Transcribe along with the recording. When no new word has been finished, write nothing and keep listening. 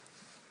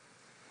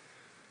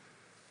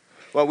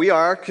Well, we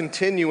are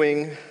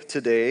continuing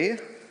today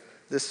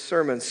this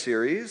sermon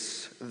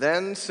series,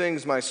 Then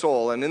Sings My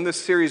Soul. And in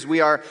this series, we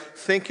are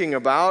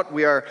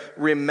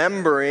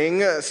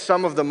remembering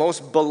some of the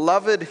most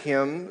beloved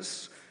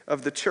hymns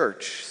of the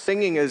church.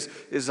 Singing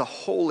is a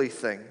holy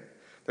thing.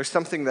 There's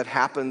something that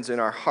happens in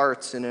our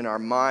hearts and in our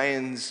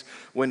minds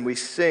when we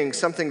sing,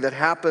 something that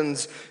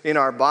happens in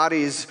our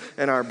bodies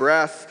and our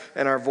breath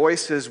and our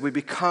voices. We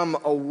become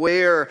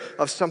aware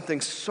of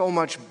something so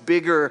much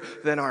bigger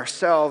than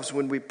ourselves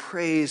when we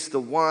praise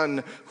the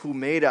one who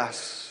made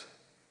us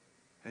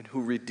and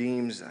who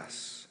redeems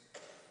us.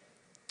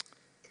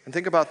 And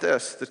think about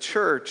this, the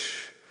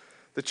church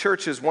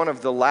is one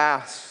of the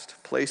last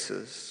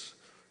places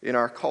in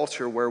our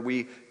culture where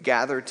we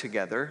gather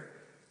together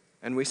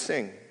and we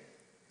sing.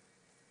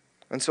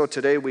 And so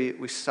today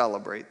we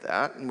celebrate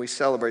that, and we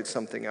celebrate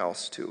something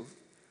else too,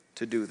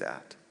 to do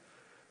that.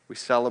 We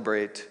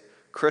celebrate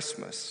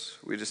Christmas.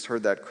 We just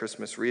heard that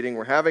Christmas reading.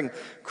 We're having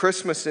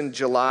Christmas in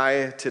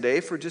July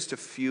today for just a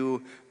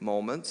few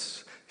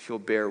moments, if you'll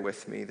bear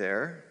with me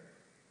there.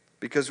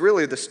 Because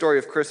really the story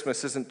of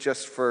Christmas isn't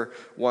just for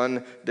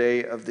one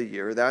day of the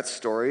year. That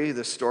story,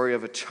 the story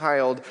of a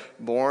child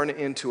born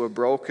into a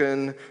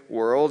broken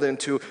world,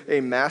 into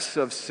a mess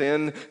of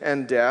sin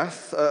and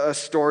death, a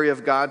story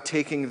of God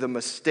taking the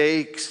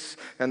mistakes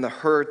and the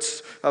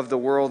hurts of the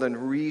world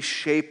and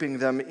reshaping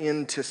them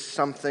into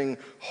something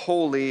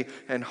holy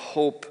and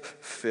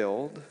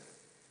hope-filled.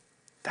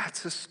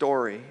 That's a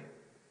story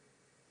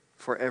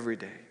for every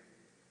day.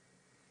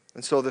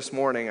 And so this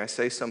morning I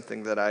say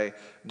something that I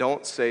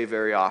don't say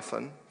very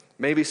often,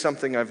 maybe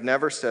something I've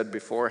never said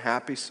before: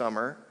 happy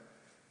summer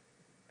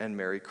and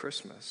Merry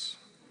Christmas.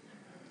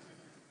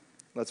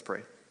 Let's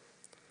pray.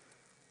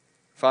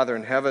 Father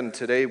in heaven,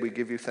 today we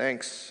give you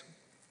thanks.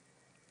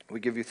 We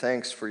give you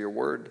thanks for your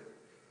word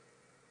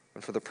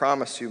and for the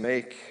promise you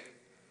make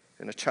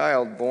in a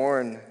child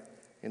born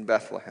in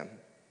Bethlehem.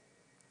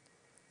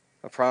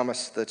 A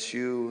promise that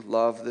you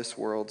love this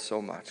world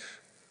so much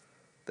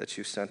that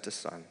you sent a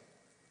son.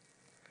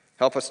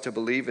 Help us to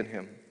believe in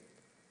him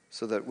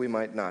so that we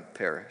might not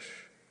perish,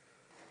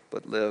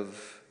 but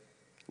live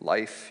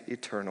life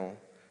eternal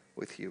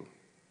with you.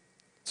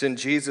 It's in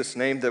Jesus'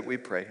 name that we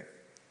pray.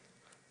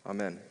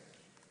 Amen.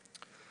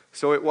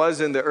 So it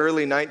was in the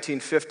early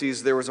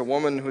 1950s, there was a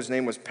woman whose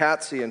name was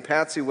Patsy, and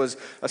Patsy was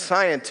a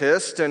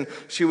scientist, and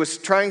she was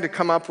trying to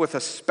come up with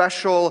a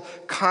special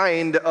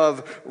kind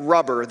of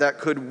rubber that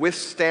could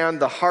withstand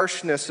the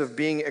harshness of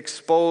being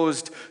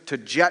exposed to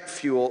jet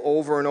fuel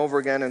over and over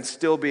again and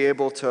still be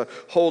able to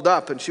hold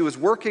up. And she was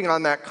working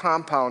on that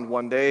compound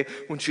one day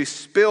when she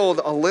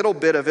spilled a little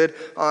bit of it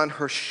on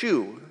her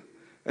shoe.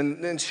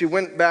 And then she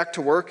went back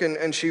to work,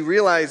 and she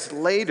realized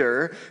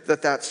later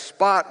that that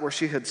spot where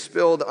she had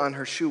spilled on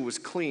her shoe was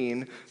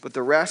clean, but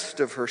the rest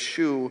of her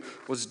shoe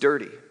was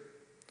dirty.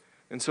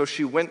 And so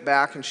she went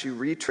back and she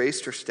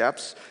retraced her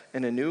steps,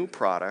 and a new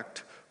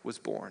product was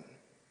born: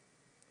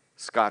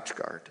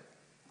 Scotchgard.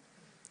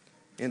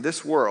 In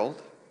this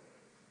world,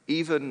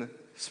 even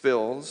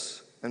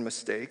spills and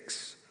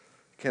mistakes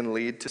can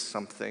lead to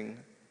something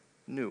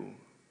new.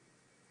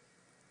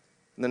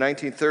 In the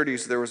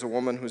 1930s, there was a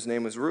woman whose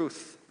name was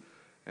Ruth,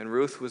 and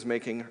Ruth was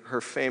making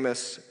her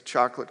famous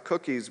chocolate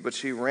cookies, but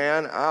she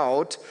ran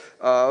out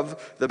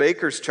of the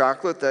baker's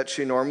chocolate that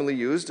she normally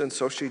used, and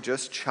so she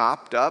just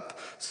chopped up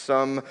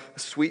some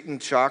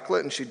sweetened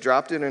chocolate, and she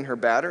dropped it in her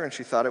batter, and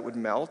she thought it would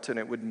melt, and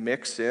it would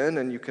mix in,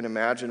 and you can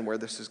imagine where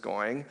this is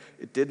going.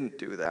 It didn't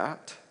do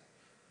that.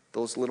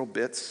 Those little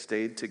bits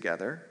stayed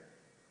together.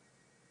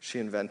 She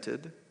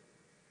invented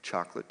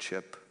chocolate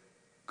chip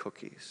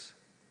cookies.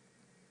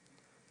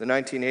 In the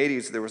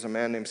 1980s, there was a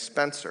man named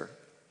Spencer.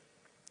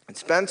 And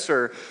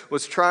Spencer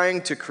was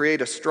trying to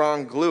create a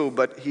strong glue,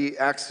 but he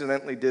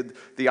accidentally did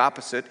the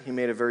opposite. He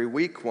made a very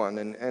weak one,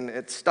 and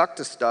it stuck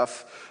to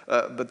stuff,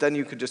 but then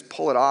you could just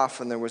pull it off,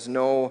 and there was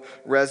no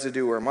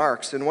residue or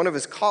marks. And one of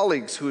his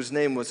colleagues, whose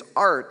name was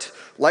Art,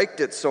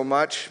 liked it so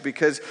much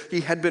because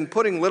he had been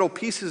putting little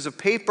pieces of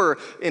paper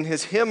in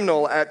his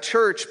hymnal at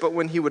church, but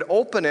when he would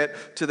open it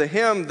to the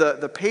hymn,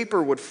 the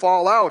paper would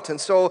fall out. And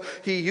so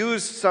he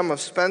used some of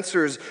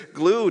Spencer's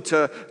glue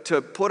to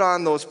put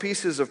on those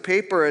pieces of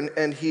paper,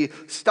 and he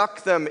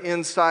stuck them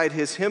inside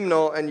his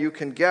hymnal, and you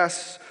can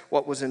guess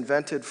what was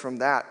invented from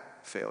that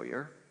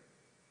failure: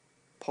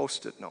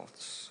 Post-it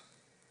notes.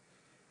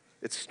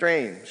 It's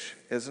strange,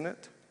 isn't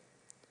it?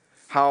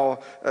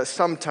 How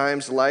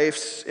sometimes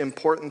life's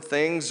important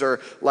things or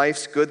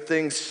life's good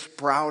things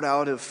sprout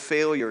out of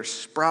failure,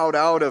 sprout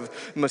out of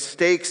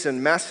mistakes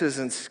and messes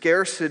and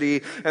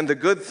scarcity, and the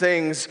good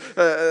things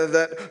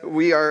that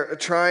we are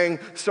trying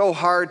so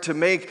hard to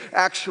make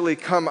actually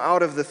come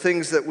out of the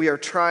things that we are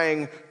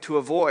trying to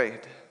avoid.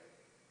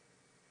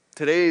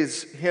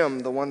 Today's hymn,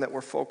 the one that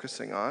we're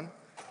focusing on,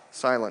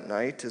 Silent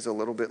Night, is a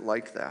little bit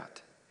like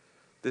that.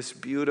 This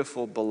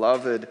beautiful,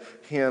 beloved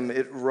hymn,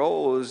 it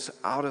rose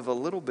out of a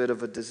little bit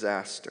of a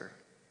disaster.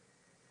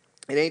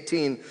 In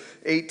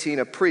 1818,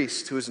 a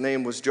priest whose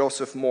name was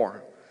Joseph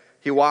Moore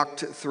He walked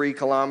 3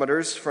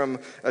 kilometers from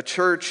a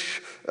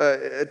church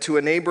to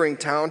a neighboring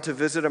town to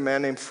visit a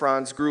man named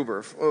Franz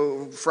Gruber.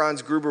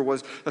 Franz Gruber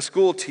was a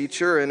school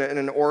teacher and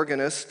an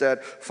organist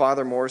at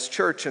Father Moore's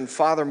church. And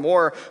Father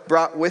Moore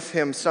brought with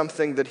him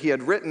something that he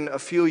had written a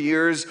few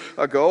years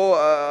ago,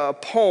 a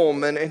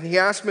poem. And he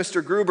asked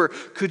Mr. Gruber,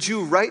 could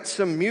you write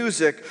some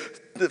music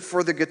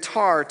for the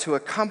guitar to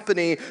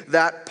accompany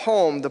that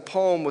poem? The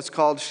poem was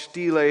called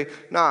Stille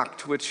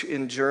Nacht, which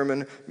in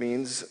German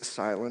means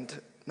silent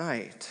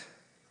night.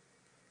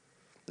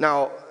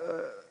 Now,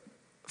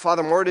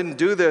 Father Moore didn't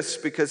do this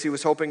because he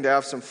was hoping to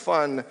have some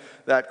fun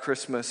that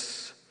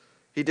Christmas.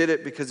 He did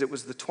it because it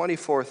was the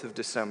 24th of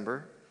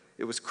December.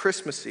 It was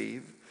Christmas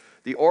Eve.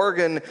 The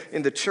organ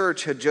in the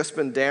church had just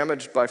been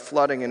damaged by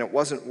flooding and it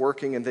wasn't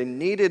working, and they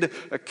needed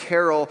a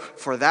carol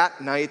for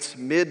that night's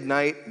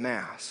midnight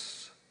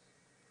mass.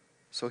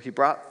 So he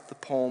brought the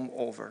poem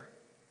over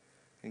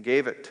and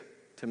gave it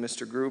to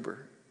Mr.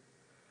 Gruber.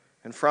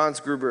 And Franz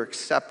Gruber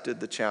accepted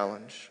the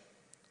challenge.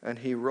 And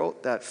he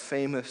wrote that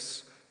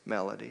famous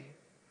melody,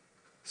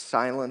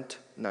 Silent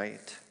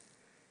Night,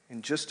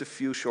 in just a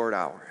few short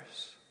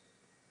hours.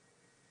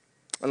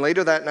 And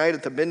later that night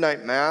at the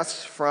midnight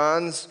mass,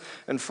 Franz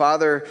and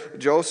Father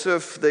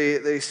Joseph,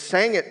 they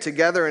sang it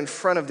together in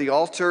front of the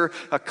altar,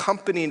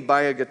 accompanied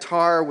by a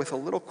guitar with a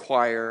little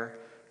choir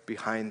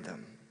behind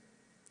them.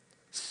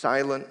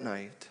 Silent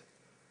night,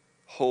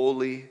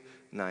 holy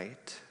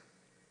night.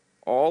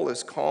 All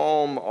is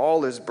calm,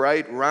 all is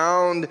bright,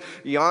 round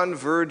yon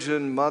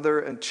virgin mother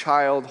and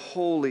child,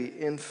 holy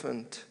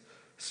infant,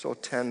 so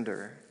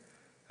tender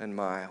and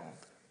mild.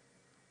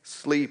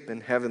 Sleep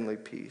in heavenly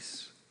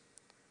peace.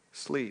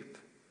 Sleep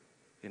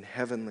in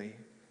heavenly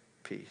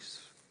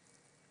peace.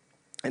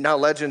 And now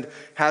legend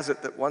has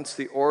it that once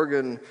the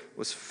organ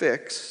was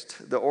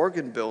fixed, the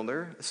organ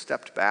builder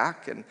stepped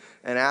back and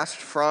asked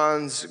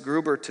Franz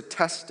Gruber to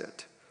test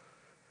it.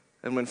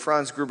 And when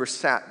Franz Gruber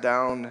sat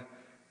down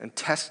and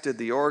tested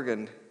the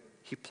organ,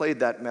 he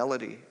played that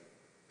melody,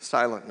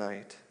 Silent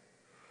Night.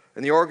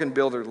 And the organ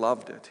builder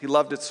loved it. He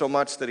loved it so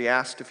much that he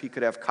asked if he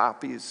could have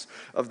copies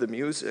of the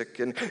music.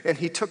 And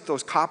he took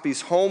those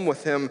copies home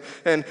with him,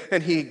 and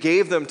he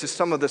gave them to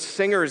some of the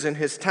singers in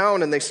his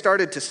town, and they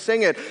started to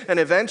sing it. And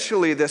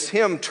eventually this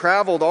hymn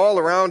traveled all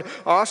around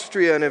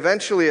Austria, and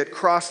eventually it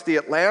crossed the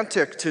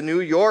Atlantic to New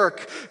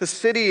York, the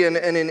city. And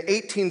in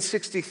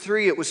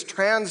 1863 it was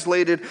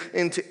translated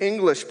into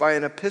English by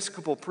an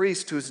Episcopal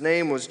priest whose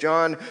name was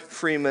John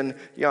Freeman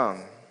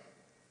Young.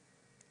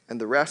 And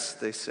the rest,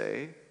 they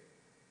say,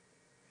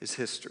 is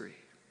history.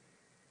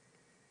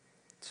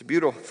 It's a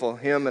beautiful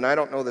hymn, and I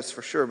don't know this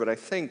for sure, but I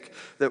think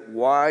that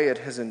why it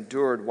has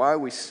endured, why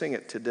we sing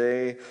it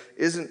today,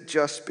 isn't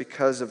just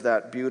because of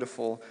that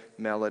beautiful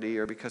melody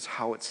or because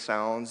how it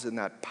sounds in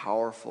that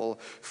powerful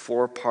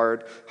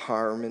 4-part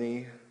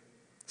harmony.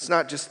 It's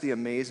not just the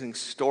amazing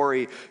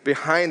story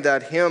behind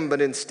that hymn,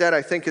 but instead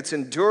I think it's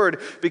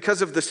endured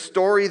because of the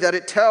story that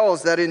it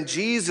tells, that in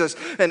Jesus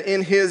and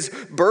in his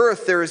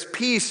birth there is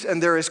peace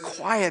and there is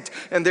quiet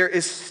and there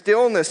is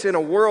stillness in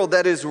a world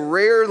that is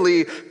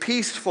rarely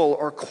peaceful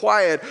or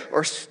quiet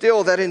or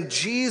still, that in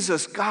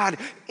Jesus God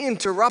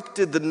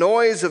interrupted the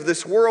noise of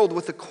this world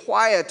with the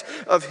quiet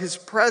of his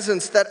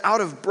presence, that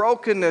out of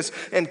brokenness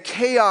and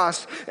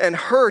chaos and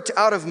hurt,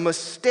 out of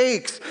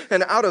mistakes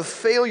and out of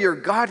failure,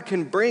 God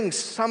can bring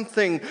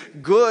something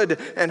good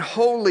and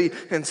holy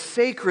and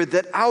sacred,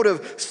 that out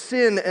of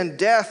sin and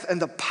death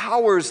and the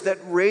powers that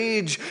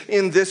rage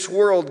in this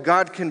world,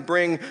 God can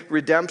bring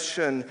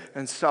redemption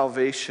and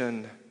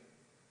salvation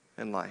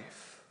and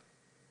life.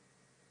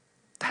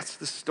 That's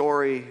the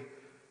story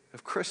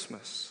of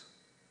Christmas.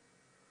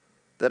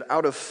 That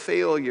out of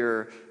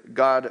failure,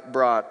 God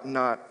brought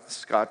not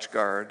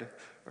Scotchgard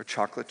or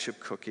chocolate chip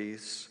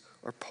cookies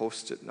or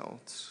Post-it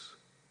notes,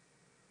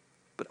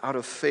 but out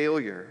of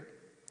failure,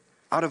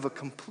 out of a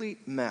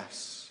complete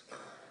mess,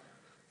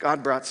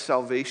 God brought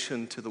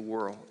salvation to the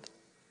world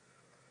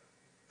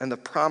and the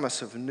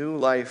promise of new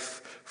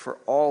life for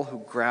all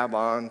who grab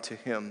on to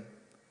him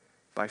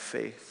by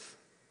faith.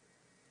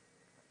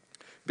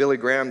 Billy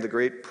Graham, the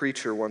great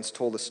preacher, once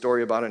told a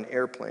story about an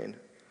airplane,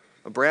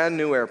 a brand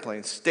new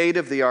airplane,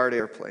 state-of-the-art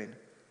airplane.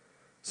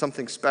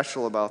 Something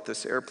special about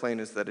this airplane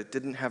is that it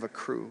didn't have a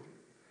crew.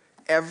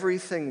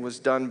 Everything was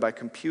done by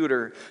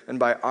computer and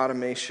by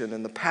automation.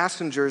 And the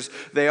passengers,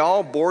 they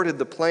all boarded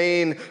the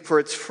plane for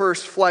its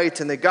first flight,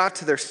 and they got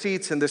to their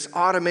seats, and this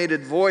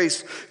automated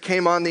voice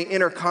came on the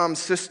intercom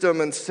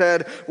system and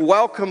said,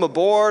 "Welcome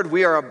aboard.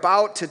 We are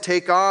about to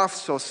take off,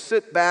 so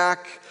sit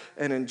back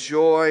and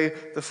enjoy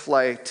the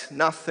flight.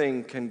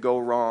 Nothing can go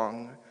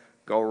wrong,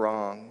 go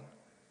wrong.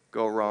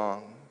 Go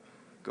wrong,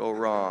 go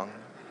wrong,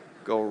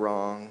 go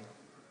wrong,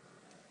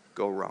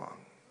 go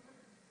wrong."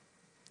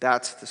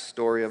 That's the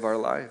story of our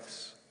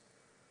lives.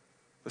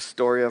 the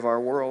story of our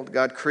world.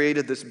 God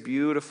created this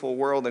beautiful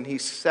world and he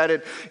set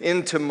it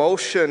into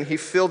motion. He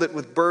filled it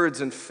with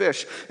birds and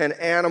fish and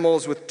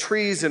animals, with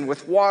trees and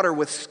with water,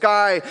 with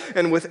sky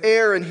and with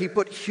air. And he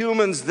put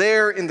humans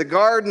there in the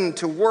garden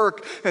to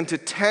work and to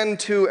tend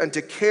to and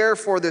to care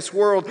for this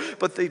world.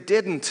 But they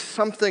didn't.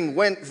 Something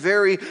went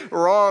very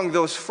wrong.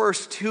 Those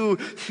first two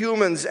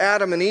humans,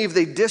 Adam and Eve,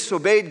 they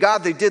disobeyed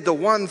God. They did the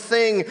one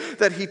thing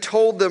that he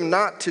told them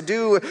not to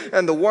do.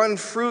 And the one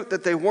fruit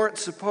that they weren't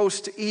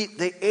supposed to eat,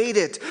 they ate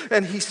it.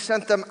 And he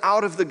sent them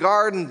out of the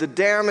garden. The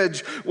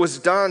damage was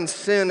done.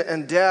 Sin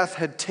and death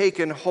had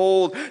taken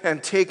hold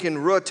and taken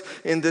root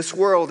in this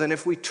world. And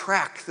if we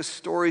track the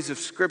stories of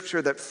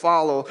Scripture that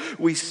follow,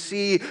 we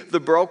see the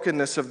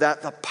brokenness of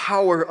that, the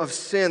power of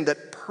sin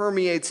that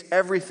permeates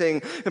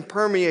everything and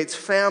permeates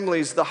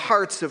families, the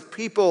hearts of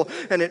people,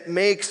 and it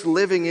makes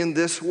living in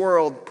this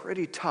world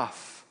pretty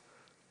tough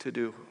to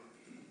do.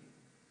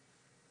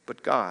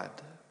 But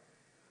God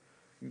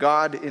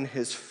in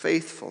his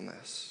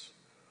faithfulness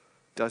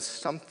does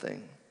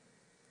something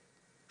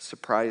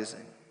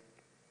surprising.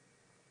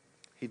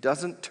 He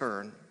doesn't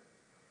turn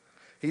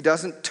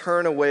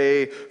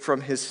away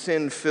from his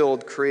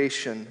sin-filled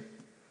creation.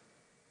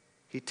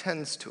 He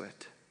tends to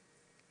it.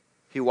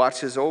 He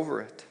watches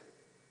over it.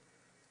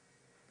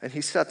 And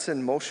he sets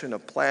in motion a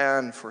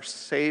plan for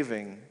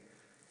saving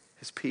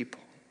his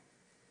people.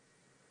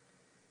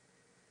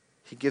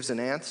 He gives an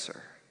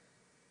answer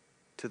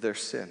to their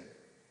sin.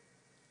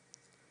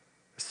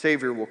 A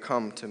Savior will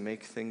come to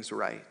make things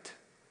right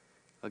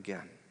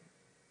again.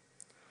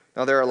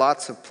 Now, there are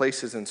lots of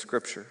places in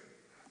Scripture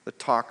that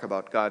talk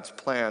about God's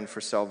plan for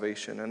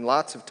salvation. And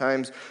lots of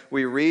times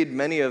we read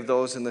many of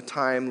those in the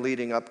time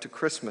leading up to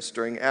Christmas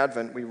during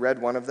Advent. We read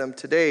one of them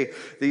today.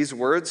 These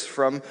words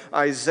from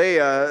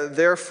Isaiah,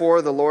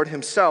 "Therefore the Lord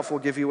himself will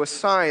give you a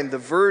sign. The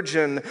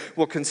virgin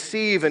will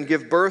conceive and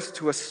give birth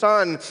to a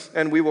son,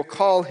 and we will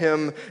call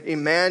him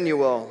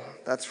Emmanuel."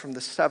 That's from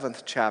the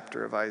 7th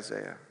chapter of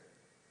Isaiah.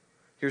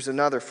 Here's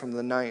another from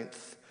the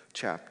 9th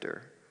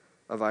chapter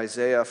of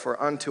Isaiah.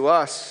 "For unto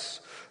us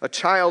a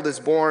child is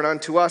born,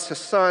 unto us a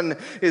son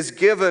is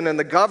given, and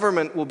the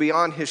government will be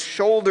on his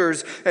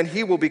shoulders, and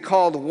he will be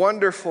called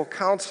Wonderful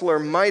Counselor,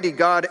 Mighty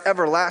God,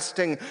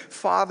 Everlasting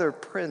Father,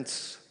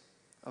 Prince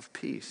of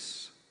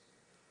Peace."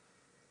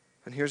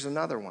 And here's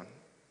another one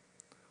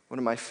of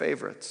my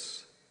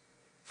favorites,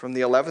 from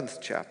the 11th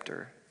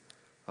chapter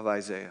of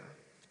Isaiah.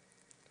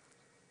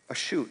 "A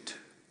shoot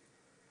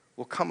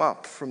will come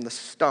up from the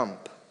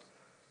stump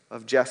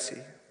of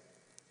Jesse.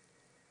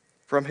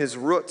 From his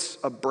roots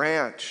a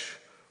branch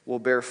will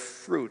bear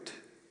fruit.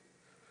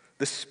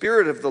 The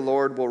Spirit of the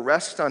Lord will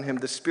rest on him,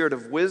 the Spirit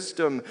of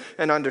wisdom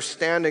and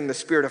understanding, the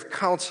Spirit of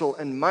counsel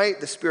and might,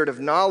 the Spirit of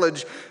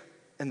knowledge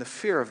and the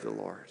fear of the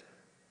Lord.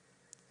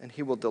 And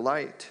he will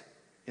delight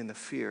in the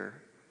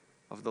fear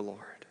of the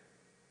Lord."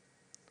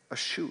 A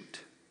shoot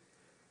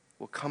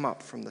will come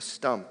up from the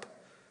stump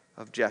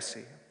of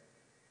Jesse.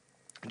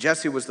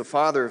 Jesse was the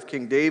father of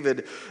King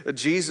David.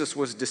 Jesus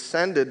was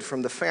descended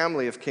from the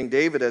family of King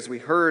David, as we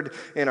heard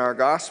in our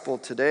gospel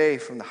today,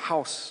 from the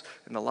house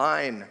and the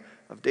line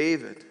of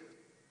David.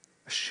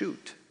 A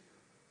shoot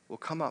will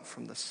come up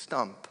from the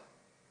stump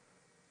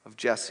of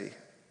Jesse.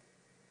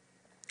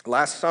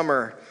 Last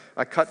summer,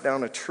 I cut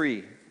down a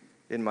tree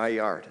in my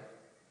yard.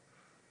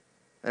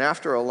 And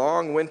after a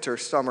long winter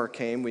summer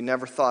came, we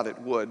never thought it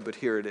would, but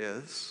here it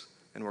is,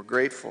 and we're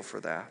grateful for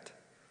that.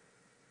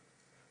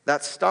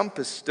 That stump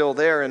is still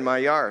there in my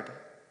yard.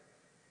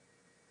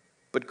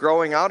 But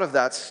growing out of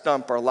that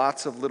stump are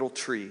lots of little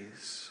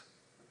trees,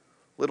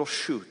 little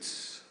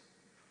shoots.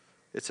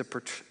 It's a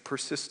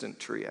persistent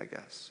tree, I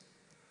guess.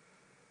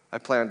 I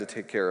plan to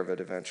take care of it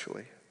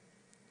eventually.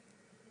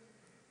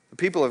 The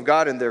people of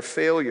God, in their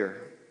failure,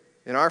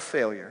 in our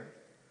failure,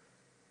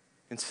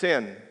 in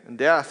sin and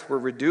death, were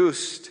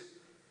reduced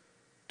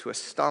to a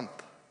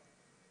stump,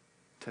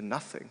 to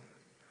nothing,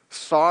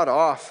 sawed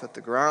off at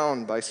the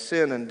ground by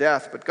sin and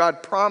death. But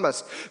God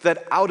promised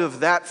that out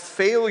of that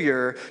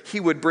failure, he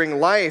would bring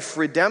life,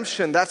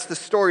 redemption. That's the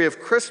story of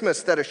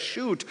Christmas, that a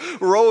shoot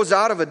rose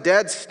out of a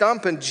dead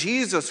stump, and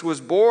Jesus was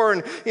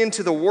born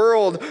into the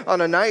world on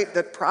a night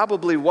that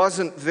probably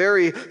wasn't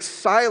very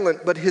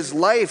silent, but his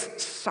life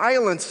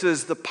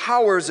silences the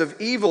powers of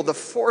evil, the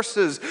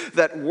forces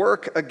that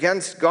work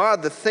against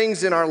God, the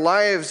things in our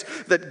lives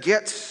that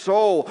get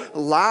so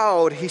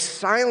loud. He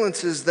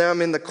silences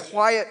them in the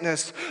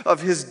quietness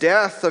of his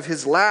death, of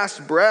his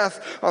last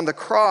breath on the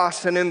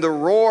cross, and in the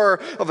roar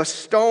of a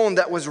stone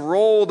that was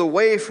rolled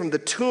away from the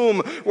tomb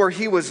where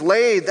he was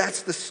laid.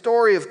 That's the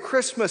story of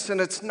Christmas, and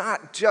it's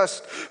not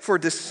just for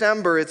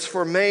December. It's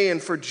for May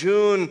and for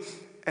June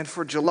and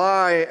for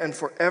July and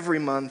for every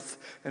month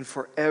and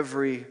for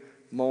every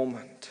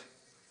moment,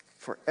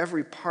 for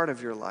every part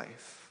of your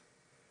life,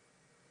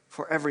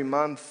 for every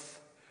month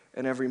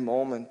and every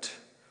moment,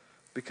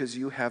 because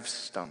you have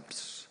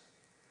stumps.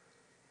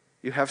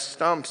 You have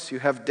stumps. You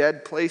have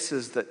dead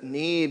places that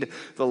need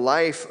the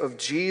life of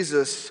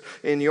Jesus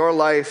in your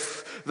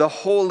life, the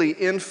holy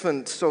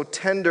infant, so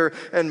tender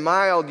and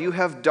mild. You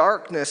have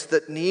darkness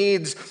that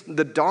needs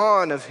the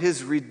dawn of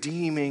his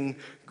redeeming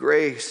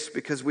grace,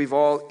 because we've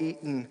all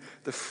eaten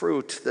the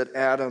fruit that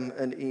Adam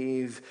and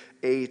Eve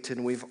ate,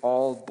 and we've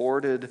all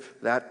boarded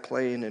that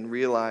plane and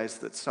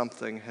realized that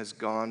something has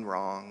gone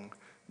wrong,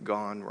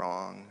 gone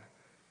wrong,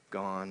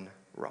 gone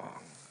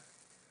wrong.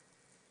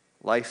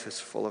 Life is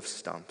full of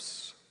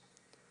stumps.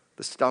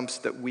 The stumps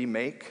that we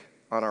make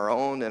on our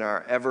own in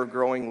our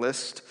ever-growing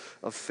list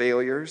of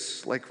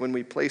failures, like when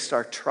we place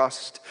our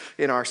trust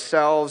in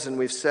ourselves and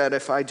we've said,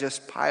 if I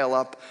just pile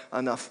up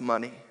enough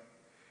money,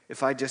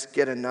 if I just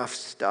get enough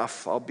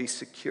stuff, I'll be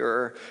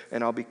secure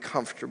and I'll be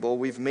comfortable.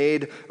 We've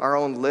made our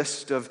own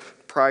list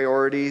of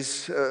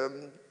priorities.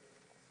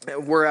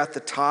 We're at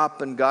the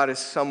top and God is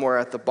somewhere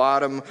at the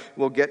bottom.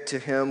 We'll get to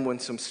him when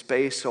some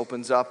space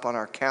opens up on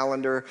our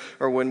calendar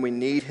or when we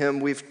need him.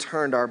 We've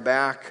turned our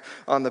back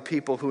on the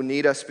people who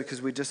need us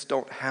because we just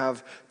don't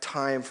have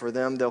time for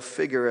them. They'll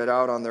figure it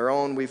out on their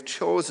own. We've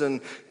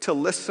chosen to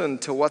listen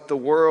to what the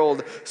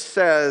world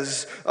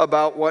says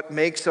about what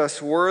makes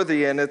us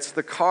worthy, and it's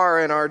the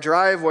car in our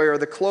driveway or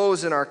the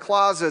clothes in our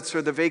closets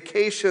or the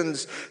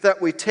vacations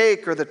that we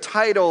take or the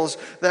titles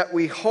that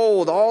we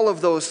hold. All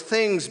of those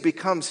things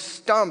become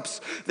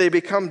stumps. They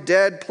become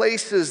dead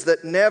places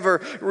that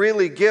never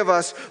really give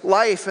us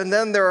life. And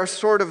then there are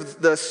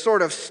the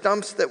sort of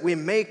stumps that we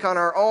make on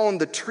our own,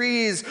 the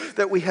trees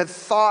that we had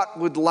thought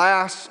would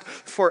last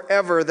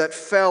forever that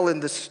fell in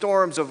the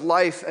storms of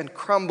life and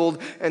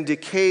crumbled and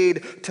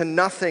decayed to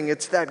nothing.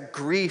 It's that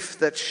grief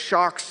that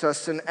shocks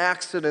us, an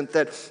accident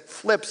that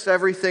flips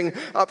everything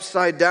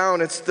upside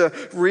down. It's the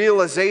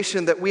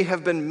realization that we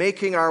have been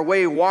making our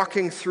way,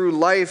 walking through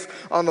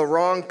life on the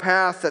wrong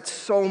path, that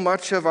so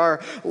much of our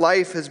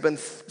life has been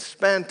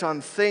spent on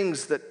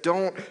things that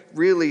don't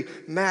really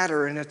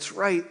matter. And it's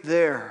right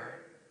there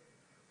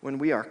when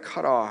we are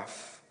cut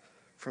off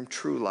from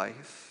true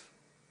life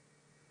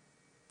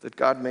that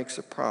God makes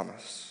a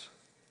promise,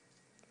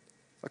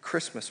 a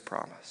Christmas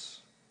promise,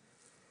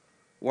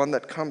 one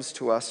that comes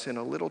to us in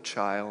a little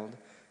child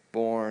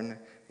born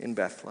in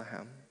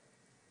Bethlehem,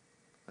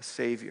 a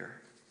Savior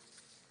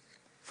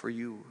for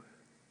you,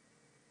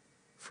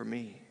 for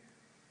me.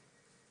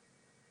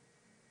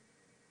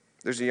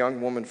 There's a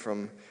young woman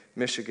from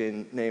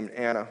Michigan named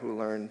Anna who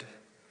learned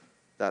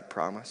that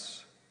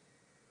promise,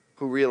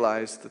 who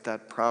realized that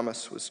that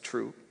promise was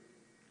true.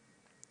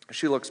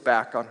 She looks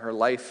back on her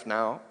life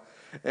now,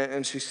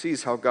 and she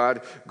sees how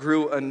God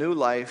grew a new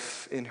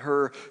life in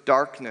her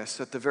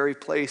darkness at the very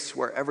place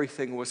where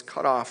everything was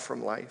cut off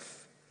from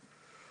life.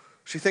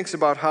 She thinks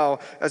about how,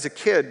 as a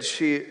kid,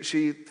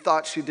 she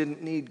thought she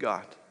didn't need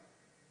God.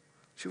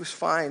 She was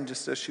fine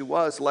just as she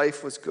was.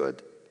 Life was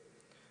good.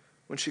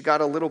 When she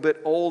got a little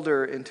bit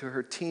older into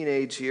her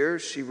teenage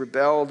years, she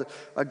rebelled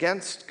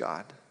against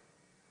God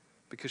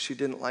because she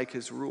didn't like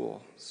his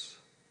rules.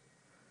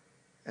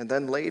 And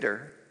then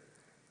later,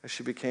 as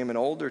she became an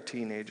older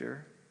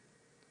teenager,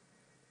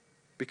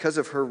 because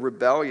of her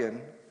rebellion,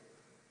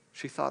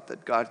 she thought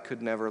that God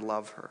could never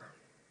love her.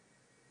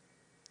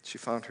 She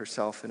found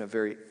herself in a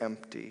very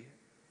empty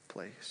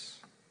place.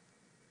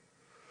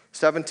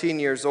 17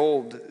 years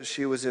old,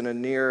 she was in a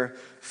near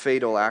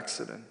fatal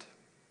accident.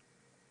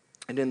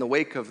 And in the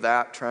wake of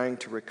that, trying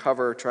to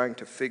recover, trying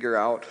to figure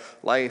out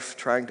life,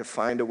 trying to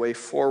find a way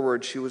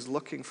forward, she was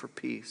looking for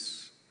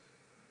peace.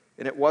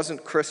 And it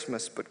wasn't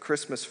Christmas, but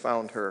Christmas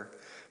found her,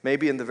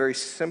 maybe in the very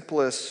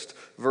simplest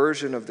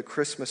version of the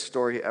Christmas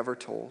story ever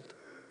told.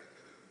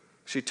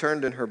 She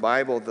turned in her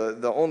Bible,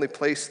 the only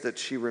place that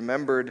she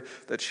remembered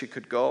that she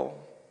could go.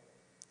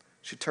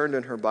 She turned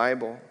in her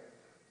Bible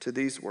to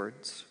these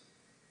words: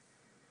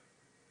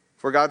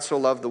 "For God so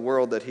loved the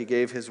world that he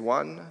gave his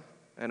one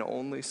and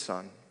only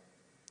Son,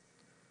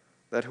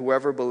 that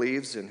whoever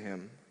believes in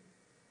him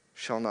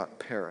shall not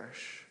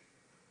perish,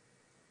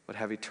 but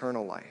have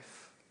eternal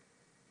life."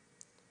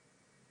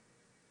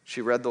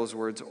 She read those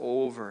words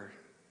over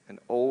and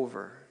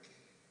over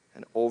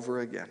and over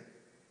again.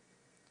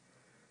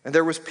 And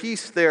there was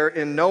peace there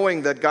in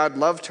knowing that God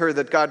loved her,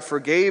 that God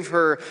forgave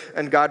her,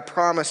 and God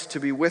promised to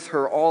be with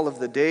her all of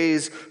the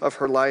days of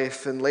her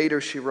life. And later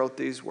she wrote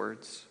these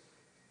words: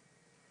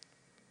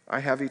 "I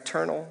have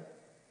eternal,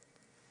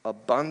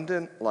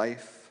 abundant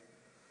life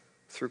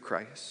through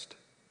Christ,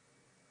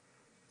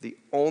 the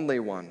only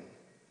one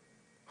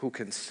who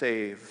can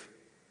save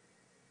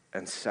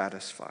and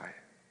satisfy."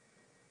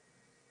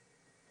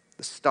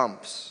 The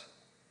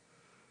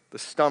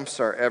stumps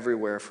are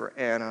everywhere for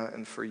Anna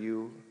and for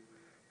you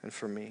and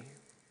for me.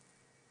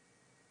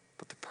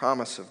 But the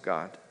promise of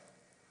God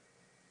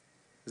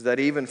is that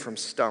even from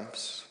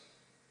stumps,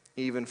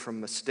 even from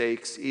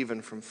mistakes,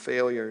 even from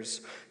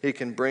failures, he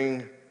can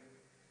bring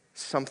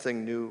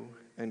something new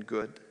and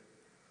good,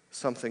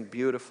 something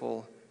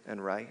beautiful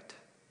and right,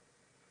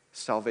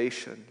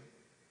 salvation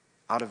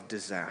out of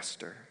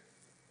disaster.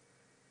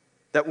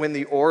 That when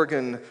the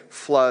organ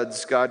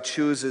floods, God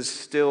chooses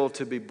still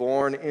to be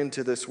born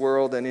into this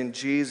world, and in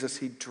Jesus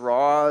he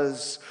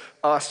draws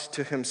us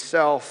to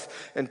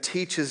himself and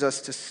teaches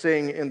us to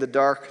sing in the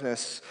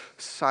darkness,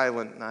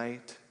 silent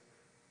night,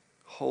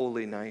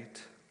 holy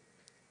night.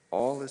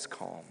 All is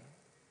calm,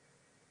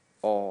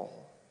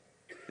 all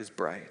is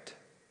bright.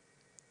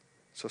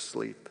 So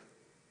sleep,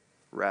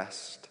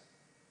 rest,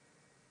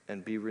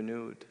 and be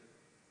renewed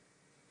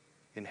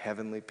in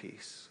heavenly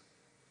peace.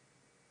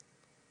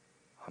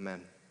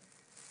 Amen.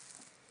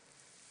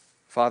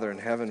 Father in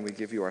heaven, we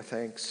give you our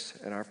thanks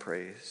and our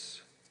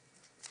praise,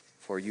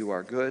 for you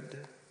are good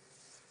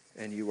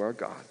and you are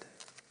God.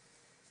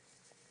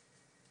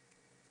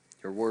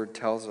 Your word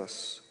tells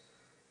us,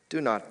 do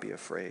not be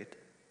afraid.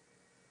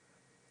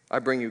 I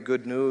bring you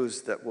good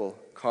news that will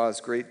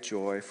cause great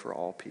joy for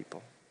all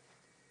people.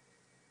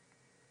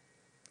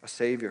 A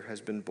Savior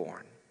has been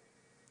born.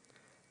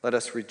 Let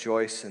us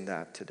rejoice in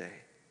that today.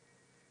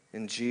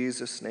 In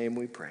Jesus' name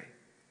we pray.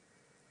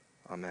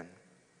 Amen.